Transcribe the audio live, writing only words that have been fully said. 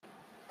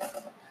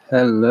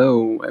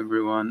Hello,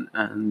 everyone,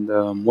 and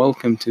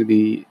welcome to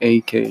the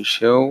AK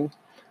show.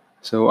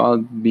 So, I'll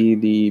be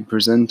the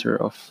presenter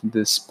of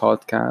this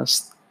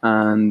podcast.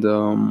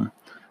 And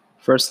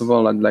first of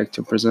all, I'd like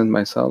to present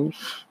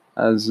myself,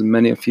 as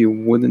many of you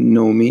wouldn't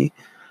know me.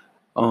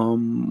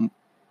 Um,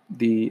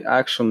 the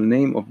actual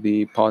name of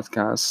the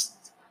podcast,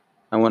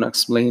 I want to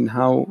explain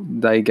how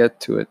did I get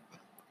to it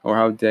or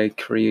how did I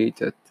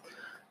create it.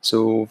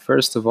 So,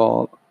 first of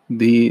all,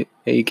 the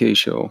AK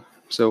show.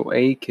 So,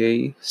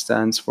 AK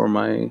stands for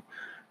my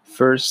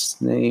first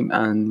name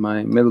and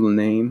my middle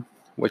name,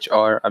 which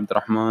are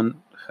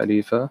Abdurrahman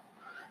Khalifa.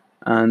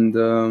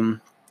 And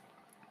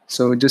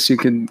so, just you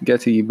could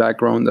get a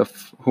background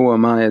of who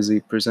am I as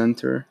a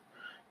presenter.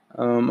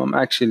 I'm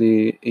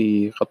actually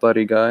a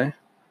Qatari guy.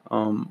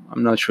 I'm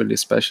not really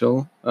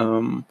special.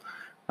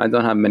 I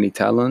don't have many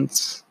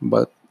talents,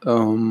 but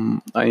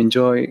I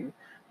enjoy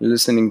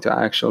listening to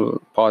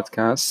actual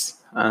podcasts.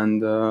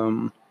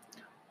 And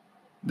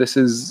this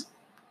is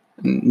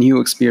new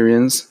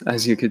experience,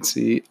 as you could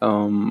see.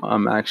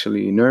 I'm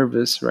actually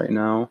nervous right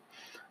now,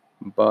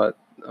 but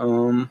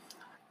um,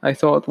 I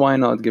thought, why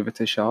not give it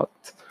a shot?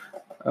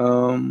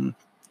 Um,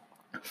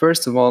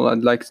 First of all,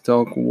 I'd like to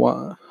talk.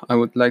 What I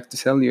would like to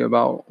tell you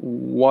about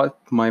what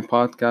my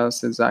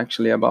podcast is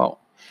actually about.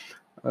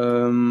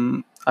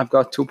 I've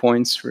got 2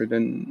 points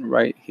written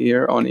right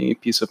here on a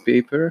piece of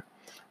paper.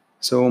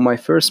 So my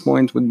first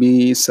point would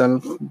be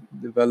self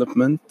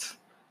development.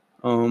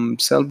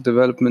 Self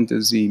development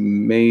is a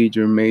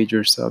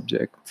major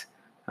subject,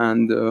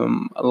 and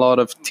a lot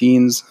of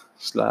teens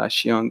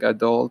slash young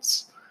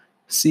adults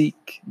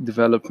seek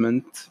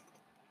development,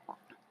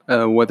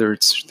 whether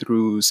it's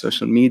through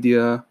social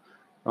media,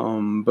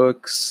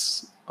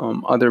 books,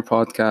 other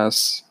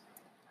podcasts,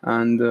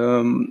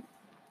 and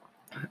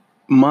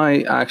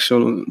my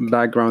actual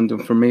background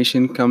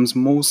information comes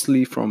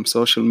mostly from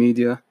social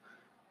media,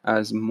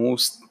 as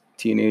most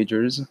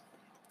teenagers,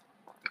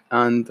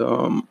 and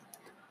um,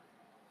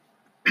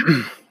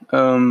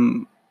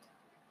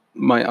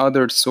 my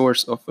other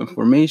source of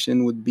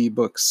information would be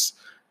books.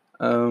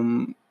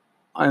 Um,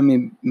 I'm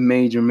a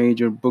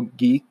major book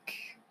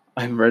geek.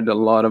 I've read a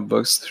lot of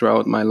books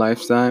throughout my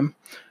lifetime.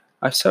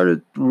 I've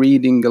started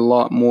reading a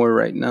lot more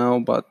right now,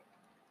 but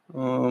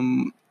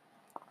um,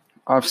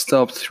 I've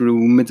stopped through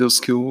middle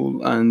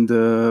school and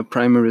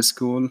primary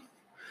school,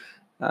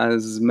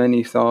 as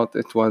many thought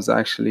it was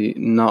actually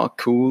not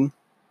cool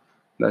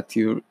that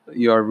you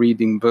are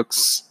reading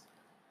books.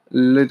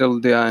 Little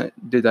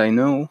did I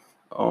know,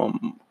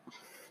 um,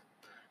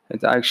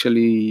 it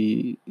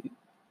actually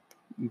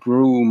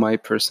grew my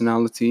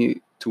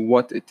personality to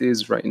what it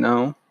is right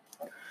now.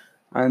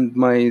 And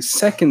my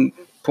second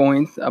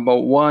point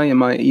about why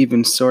am I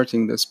even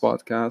starting this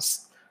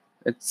podcast,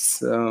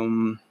 it's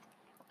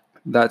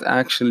that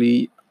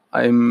actually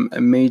I'm a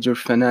major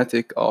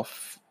fanatic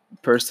of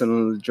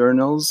personal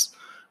journals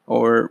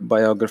or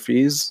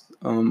biographies.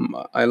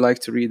 I like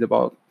to read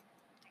about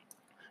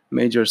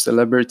major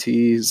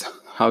celebrities,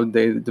 how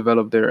they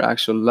develop their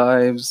actual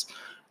lives,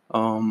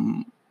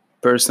 um,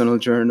 personal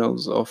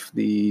journals of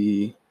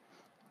the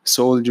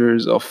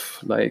soldiers of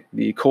like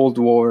the Cold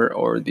War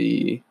or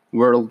the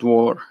World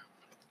War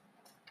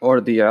or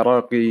the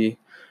Iraqi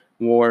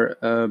war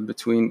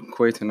between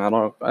Kuwait and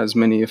Iraq, as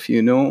many of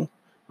you know.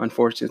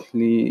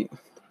 Unfortunately,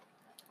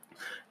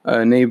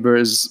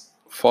 neighbors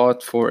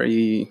fought for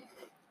a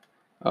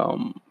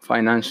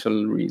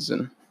financial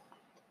reason.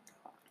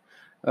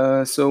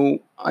 So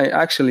I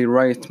actually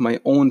write my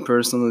own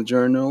personal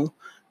journal,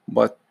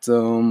 but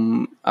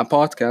a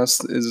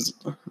podcast is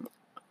a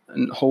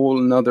whole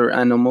another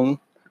animal,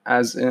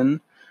 as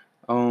in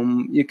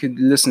you could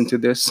listen to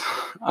this.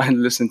 I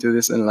listened to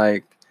this in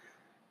like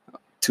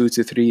 2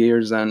 to 3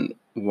 years, and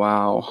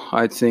wow,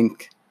 I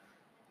think,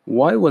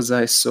 why was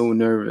I so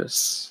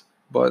nervous?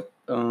 But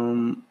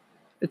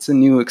it's a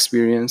new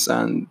experience,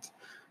 and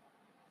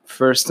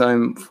first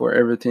time for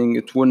everything.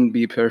 It wouldn't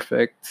be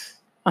perfect.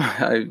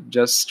 I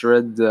just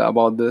read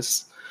about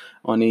this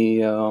on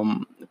a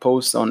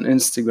post on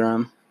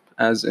Instagram,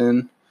 as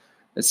in,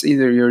 it's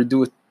either you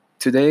do it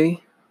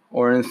today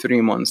or in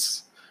 3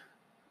 months.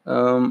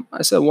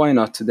 I said, why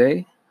not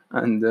today?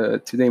 And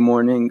today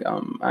morning,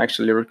 I'm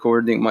actually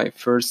recording my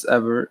first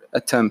ever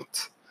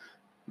attempt.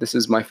 This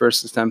is my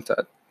first attempt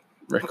at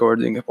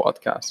recording a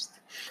podcast.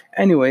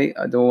 Anyway,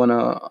 I don't want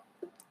to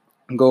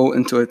go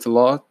into it a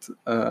lot,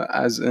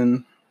 as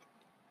in,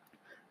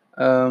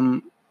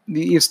 um,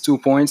 these 2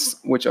 points,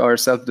 which are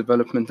self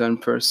development and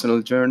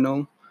personal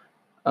journal,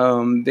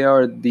 they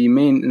are the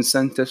main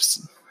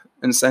incentives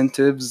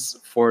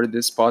for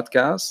this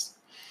podcast.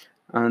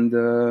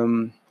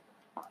 And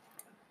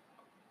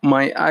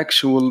my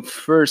actual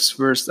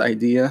first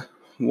idea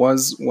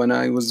was when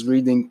I was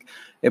reading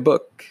a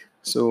book.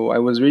 So I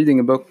was reading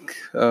a book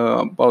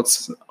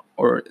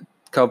or it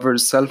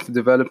covers self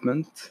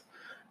development.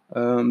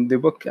 The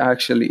book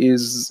actually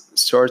is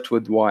Start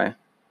with Why.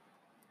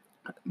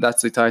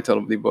 That's the title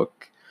of the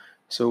book.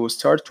 So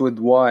Start with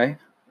Why.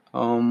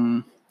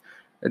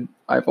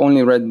 I've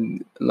only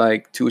read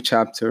like 2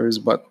 chapters,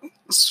 but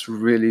it's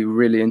really,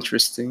 really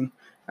interesting.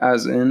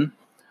 As in,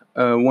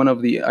 one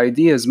of the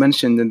ideas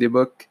mentioned in the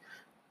book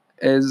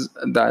is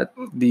that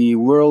the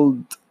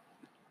world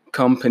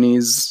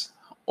companies,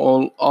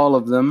 all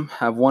of them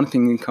have one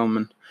thing in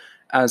common.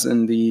 As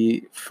in,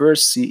 the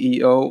first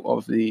CEO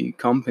of the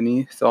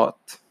company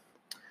thought,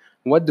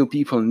 what do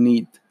people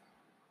need?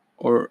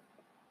 Or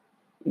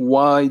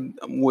why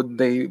would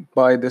they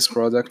buy this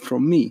product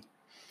from me?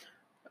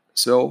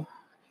 So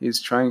he's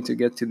trying to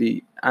get to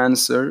the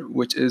answer,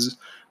 which is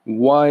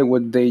why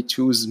would they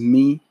choose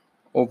me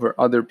over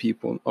other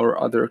people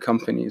or other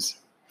companies?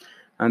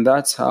 And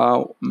that's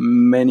how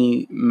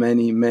many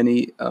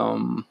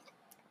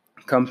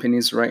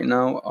companies right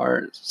now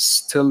are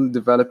still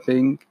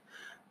developing,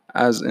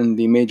 as in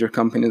the major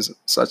companies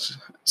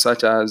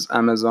such as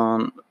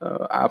Amazon,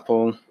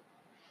 Apple,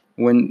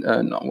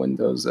 not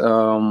Windows,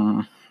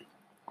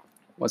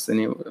 what's the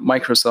name?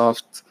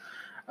 Microsoft.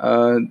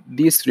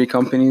 These three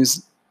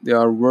companies, they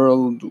are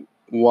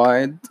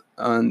worldwide,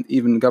 and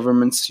even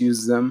governments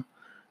use them,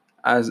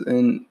 as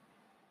in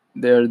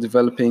they're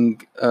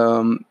developing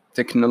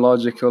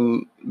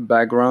technological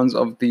backgrounds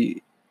of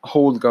the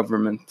whole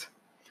government.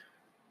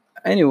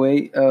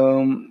 Anyway,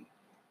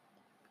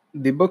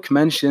 the book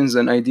mentions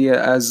an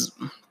idea as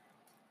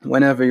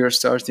whenever you're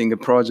starting a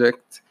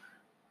project,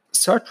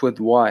 start with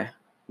why.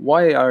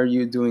 Why are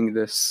you doing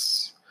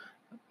this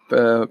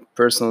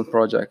personal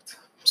project?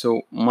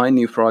 So my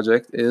new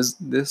project is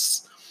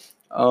this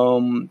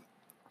um,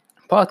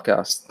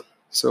 podcast.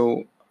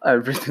 So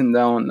I've written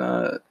down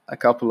a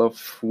couple of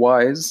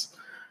whys,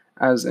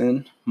 as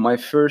in my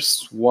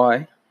first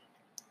why,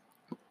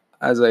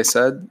 as I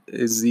said,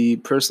 is the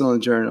personal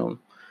journal.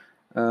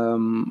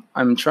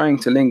 I'm trying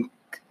to link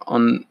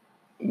on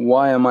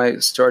why am I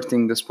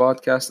starting this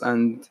podcast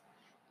and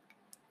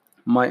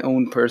my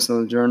own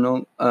personal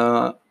journal.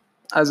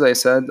 As I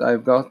said,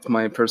 I've got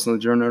my personal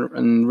journal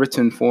in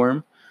written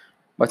form,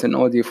 but in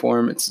audio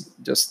form, it's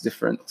just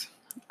different.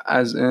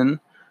 As in,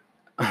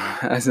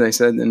 as I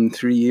said, in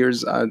 3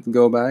 years, I'd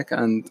go back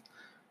and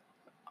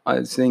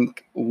I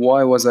think,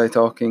 why was I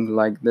talking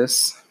like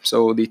this?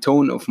 So the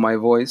tone of my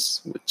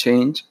voice would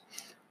change.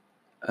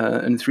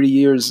 In 3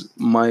 years,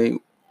 my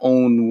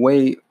own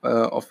way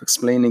of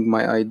explaining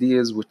my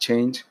ideas would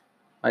change.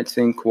 I'd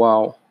think,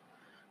 wow,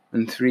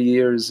 in 3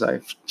 years,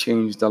 I've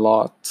changed a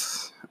lot,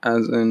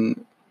 as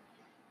in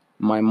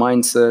my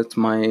mindset,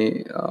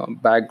 my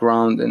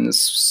background in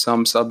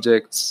some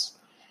subjects,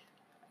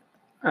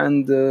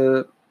 and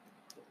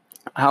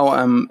how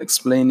I'm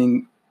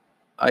explaining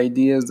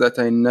ideas that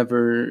I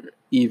never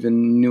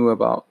even knew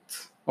about,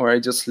 or I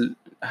just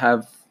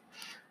have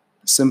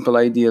simple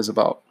ideas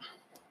about.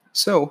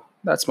 So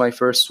that's my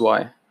first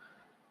why,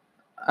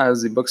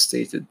 as the book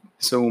stated.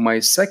 So my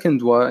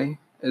second why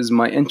is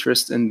my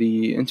interest in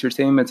the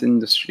entertainment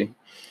industry.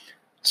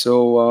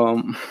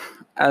 So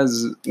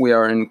as we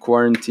are in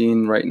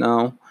quarantine right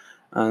now,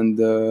 and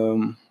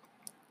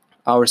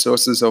our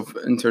sources of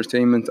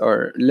entertainment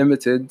are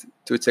limited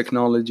to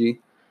technology,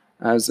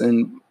 as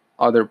in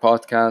other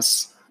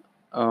podcasts,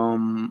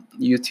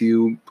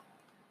 YouTube,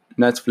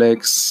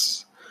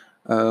 Netflix,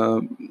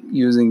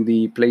 using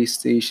the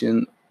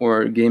PlayStation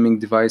or gaming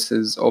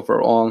devices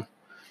overall,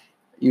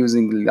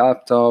 using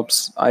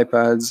laptops,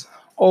 iPads.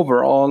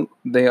 Overall,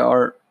 they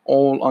are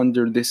all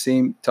under the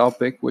same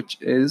topic, which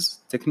is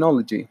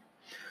technology.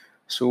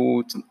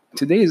 So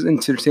today's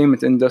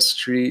entertainment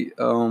industry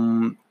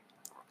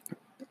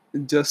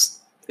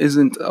just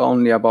isn't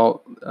only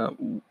about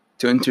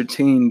to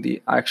entertain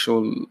the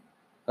actual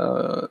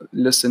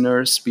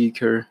listener,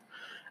 speaker,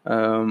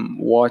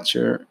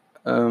 watcher.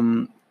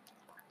 Um,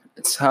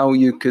 it's how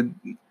you could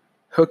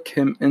hook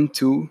him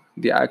into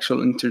the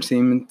actual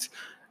entertainment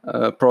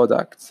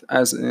product,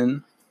 as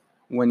in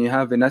when you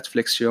have a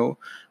Netflix show,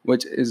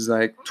 which is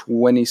like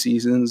 20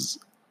 seasons,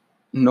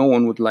 no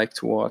one would like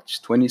to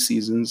watch 20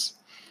 seasons.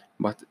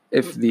 But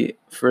if the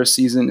first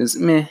season is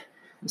meh,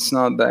 it's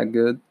not that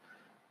good,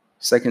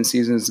 second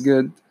season is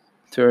good,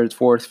 third,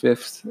 fourth,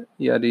 fifth,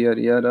 yada,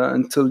 yada, yada,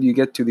 until you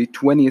get to the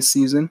 20th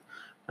season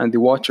and the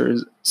watcher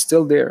is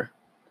still there.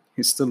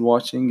 He's still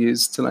watching,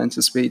 he's still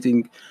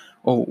anticipating,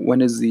 oh,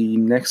 when is the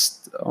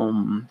next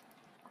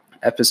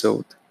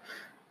episode?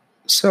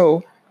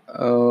 So,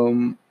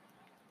 um,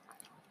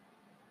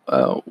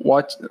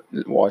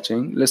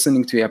 watching,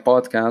 listening to a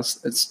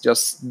podcast, it's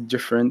just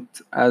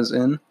different, as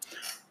in,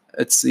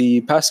 it's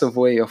the passive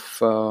way of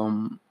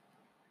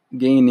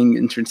gaining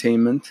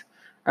entertainment,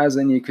 as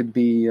in you could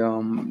be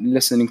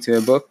listening to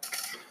a book,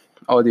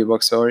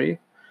 audiobook, sorry,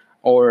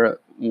 or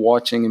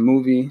watching a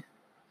movie,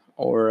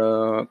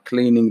 or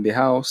cleaning the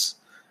house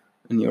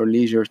in your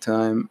leisure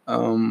time.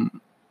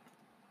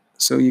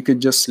 So you could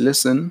just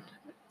listen.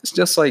 It's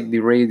just like the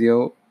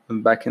radio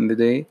back in the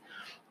day,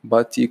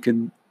 but you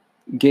could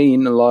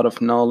gain a lot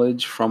of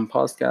knowledge from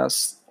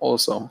podcasts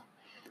also.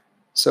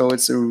 So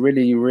it's a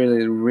really,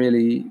 really,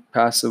 really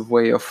passive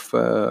way of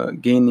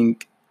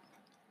gaining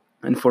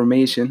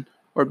information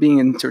or being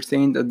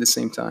entertained at the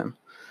same time.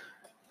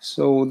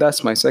 So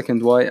that's my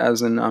second why,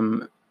 as in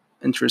I'm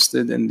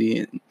interested in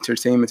the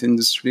entertainment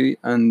industry,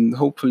 and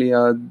hopefully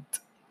I'd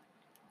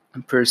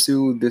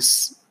pursue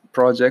this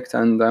project,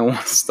 and I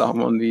won't stop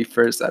on the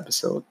first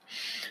episode.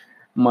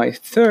 My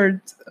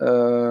third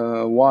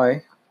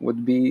why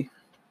would be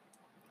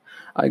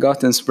I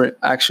got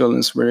actual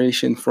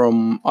inspiration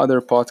from other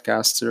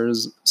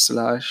podcasters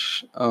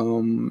slash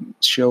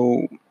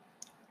show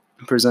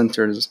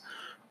presenters.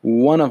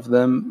 One of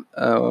them,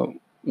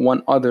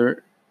 one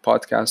other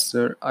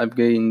podcaster I've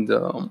gained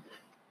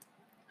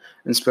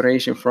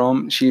inspiration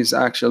from. She's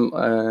actually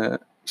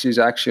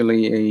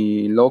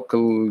a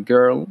local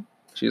girl.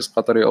 She's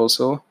Qatari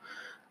also.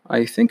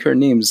 I think her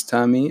name is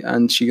Tammy,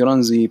 and she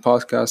runs the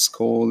podcast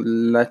called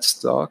Let's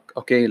Talk.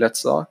 Okay,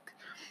 Let's Talk.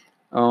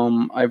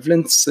 I've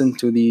listened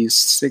to the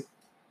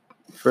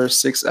first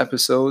six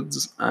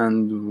episodes,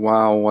 and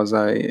wow, was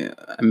I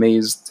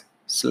amazed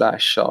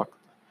slash shocked.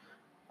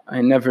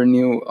 I never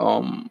knew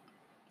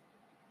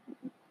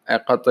a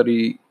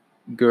Qatari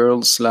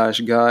girl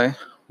slash guy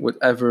would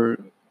ever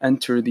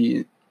enter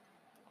the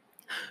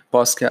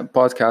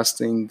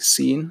podcasting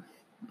scene,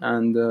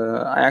 and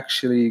I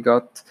actually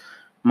got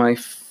my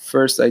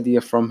first idea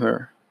from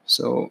her.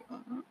 So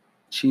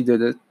she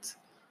did it.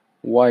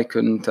 Why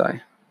couldn't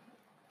I?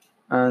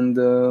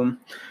 And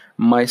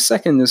my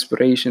second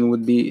inspiration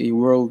would be a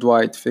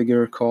worldwide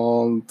figure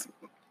called,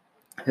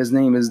 his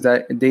name is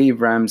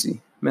Dave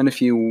Ramsey. Many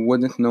of you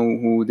wouldn't know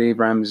who Dave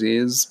Ramsey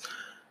is.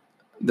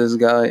 This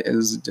guy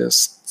is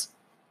just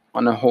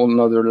on a whole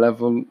nother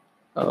level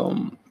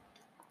um,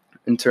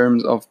 in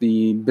terms of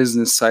the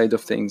business side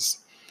of things.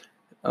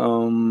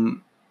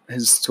 Um,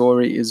 his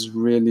story is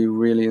really,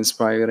 really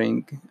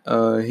inspiring.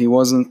 He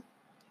wasn't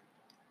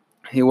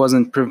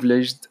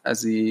privileged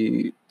as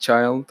a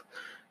child.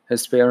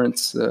 His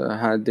parents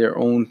had their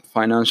own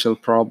financial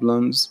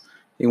problems.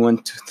 He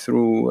went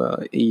through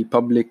a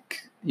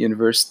public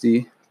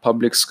university,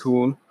 public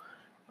school.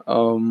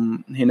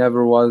 He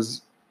never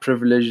was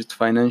privileged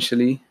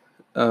financially.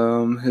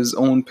 His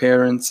own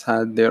parents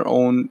had their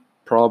own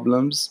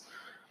problems.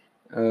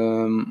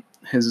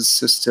 His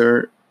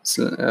sister,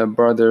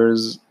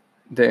 brothers,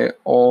 they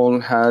all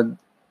had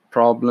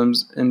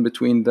problems in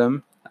between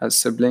them as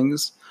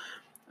siblings,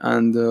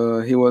 and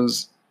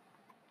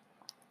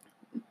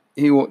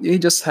he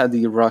just had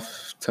a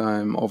rough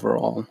time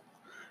overall.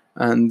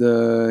 And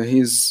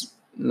he's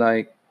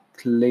like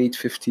late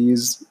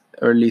 50s,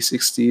 early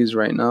 60s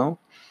right now,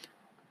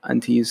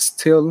 and he's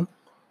still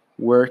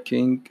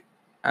working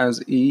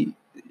as a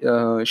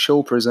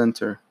show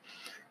presenter.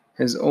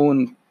 His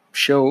own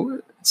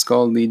show, it's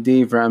called the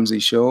Dave Ramsey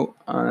Show,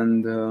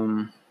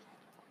 and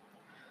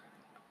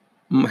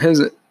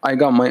his I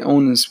got my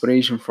own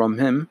inspiration from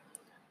him,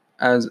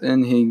 as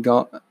in he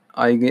got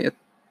I get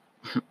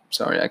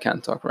sorry, I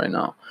can't talk right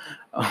now.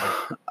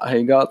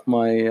 I got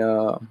my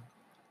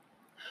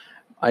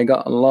I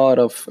got a lot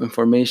of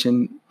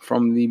information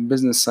from the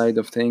business side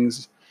of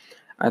things.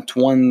 At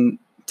one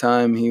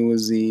time, he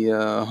was the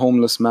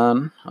homeless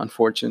man.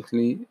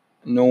 Unfortunately,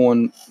 no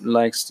one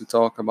likes to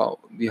talk about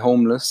the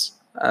homeless,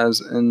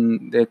 as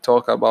in they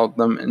talk about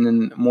them in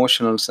an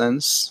emotional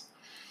sense.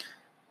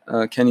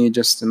 Can you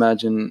just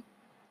imagine?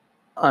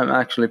 I'm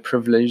actually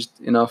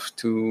privileged enough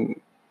to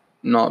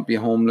not be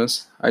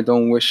homeless. I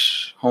don't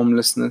wish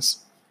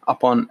homelessness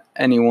upon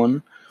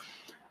anyone,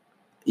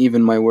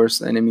 even my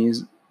worst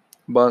enemies.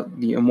 But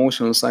the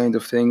emotional side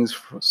of things,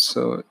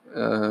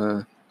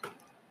 of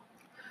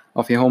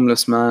a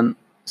homeless man,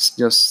 is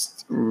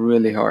just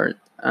really hard.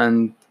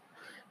 And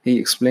he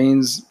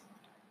explains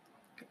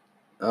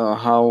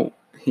how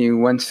he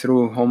went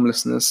through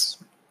homelessness,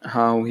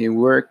 how he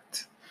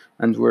worked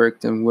and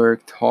worked and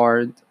worked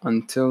hard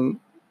until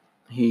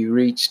he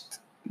reached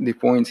the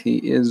point he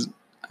is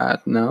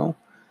at now.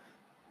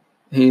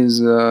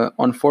 He's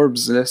on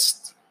Forbes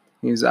list.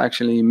 He's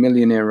actually a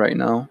millionaire right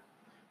now,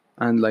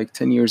 and like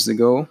 10 years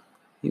ago,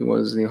 he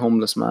was a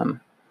homeless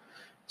man.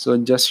 So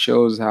it just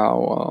shows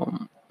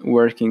how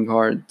working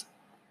hard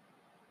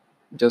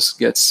just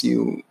gets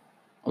you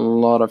a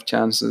lot of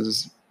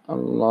chances,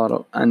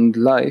 and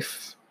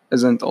life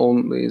isn't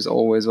always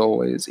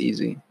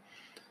easy.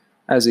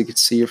 As you could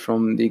see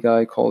from the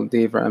guy called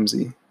Dave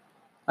Ramsey.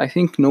 I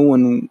think no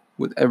one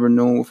would ever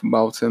know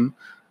about him.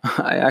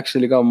 I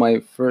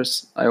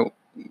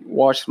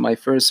watched my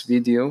first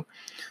video.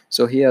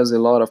 So he has a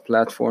lot of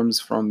platforms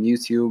from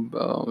YouTube,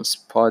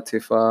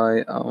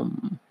 Spotify,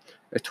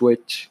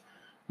 Twitch.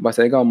 But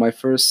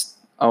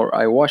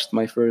I watched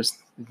my first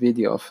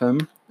video of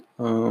him.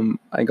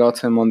 I got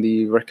him on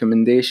the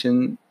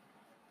recommendation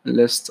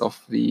list of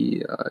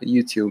the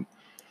YouTube.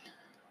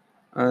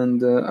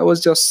 And I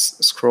was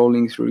just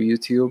scrolling through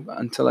YouTube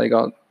until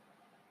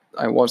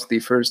I watched the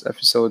first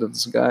episode of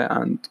this guy,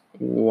 and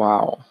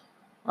wow,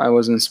 I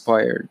was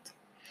inspired.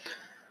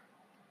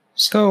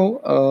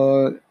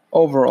 So,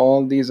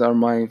 overall, these are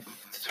my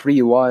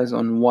three whys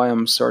on why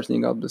I'm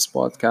starting up this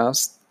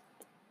podcast.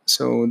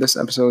 So, this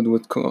episode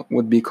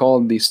would be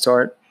called The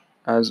Start,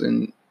 as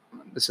in,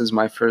 this is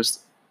my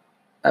first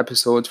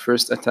episode,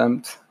 first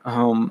attempt.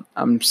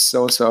 I'm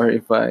so sorry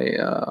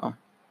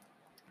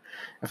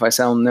if I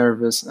sound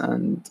nervous,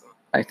 and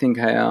I think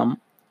I am.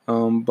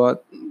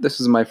 But this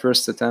is my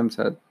first attempt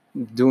at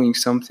doing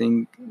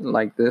something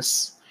like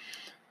this.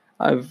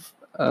 I've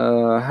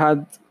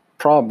had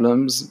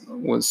problems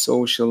with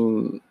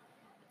social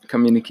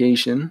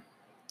communication,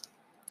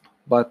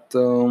 but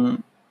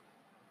I'll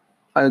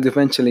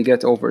eventually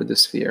get over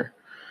this fear.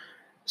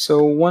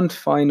 So, one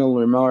final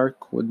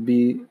remark would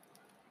be,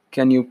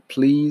 can you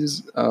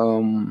please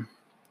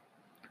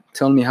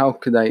tell me how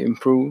could I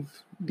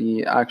improve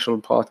the actual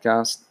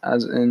podcast?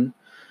 As in,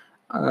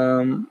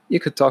 you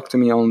could talk to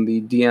me on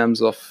the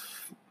DMs of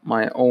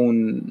my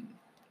own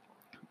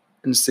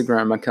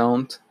Instagram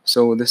account.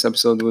 So this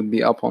episode would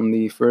be up on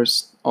the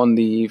first on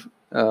the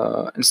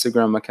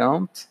Instagram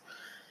account.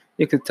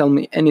 You could tell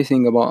me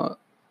anything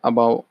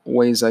about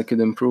ways I could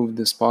improve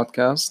this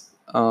podcast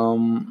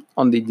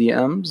on the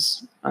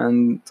DMs,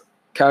 and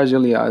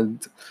casually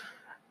I'd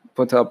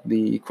put up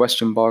the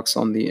question box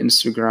on the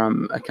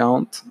Instagram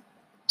account.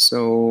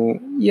 So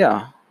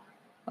yeah,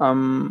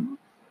 um,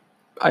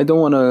 I don't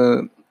want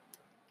to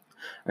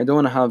I don't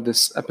want to have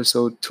this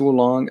episode too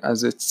long,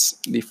 as it's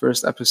the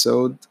first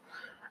episode,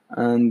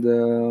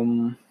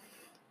 and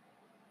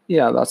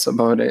yeah, that's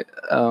about it.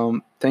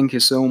 Thank you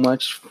so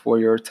much for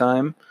your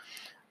time.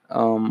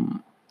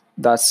 Um,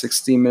 that's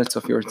 16 minutes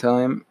of your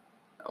time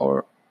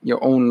or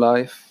your own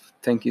life.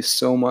 Thank you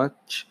so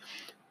much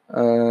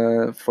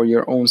for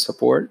your own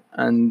support.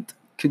 And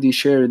could you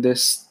share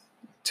this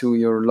to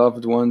your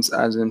loved ones,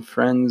 as in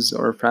friends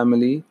or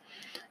family,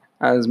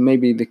 as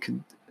maybe they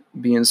could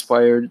be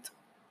inspired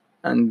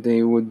and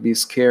they would be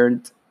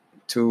scared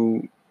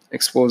to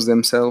expose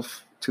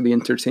themselves to the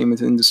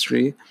entertainment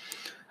industry.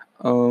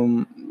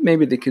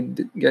 Maybe they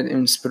could get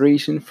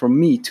inspiration from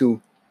me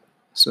too.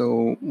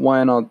 So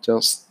why not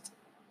just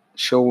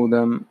show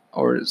them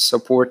or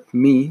support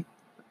me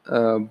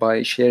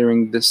by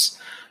sharing this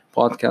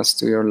podcast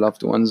to your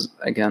loved ones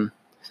again?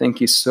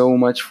 Thank you so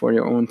much for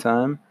your own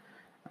time.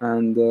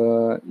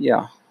 And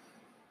yeah,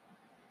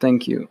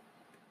 thank you.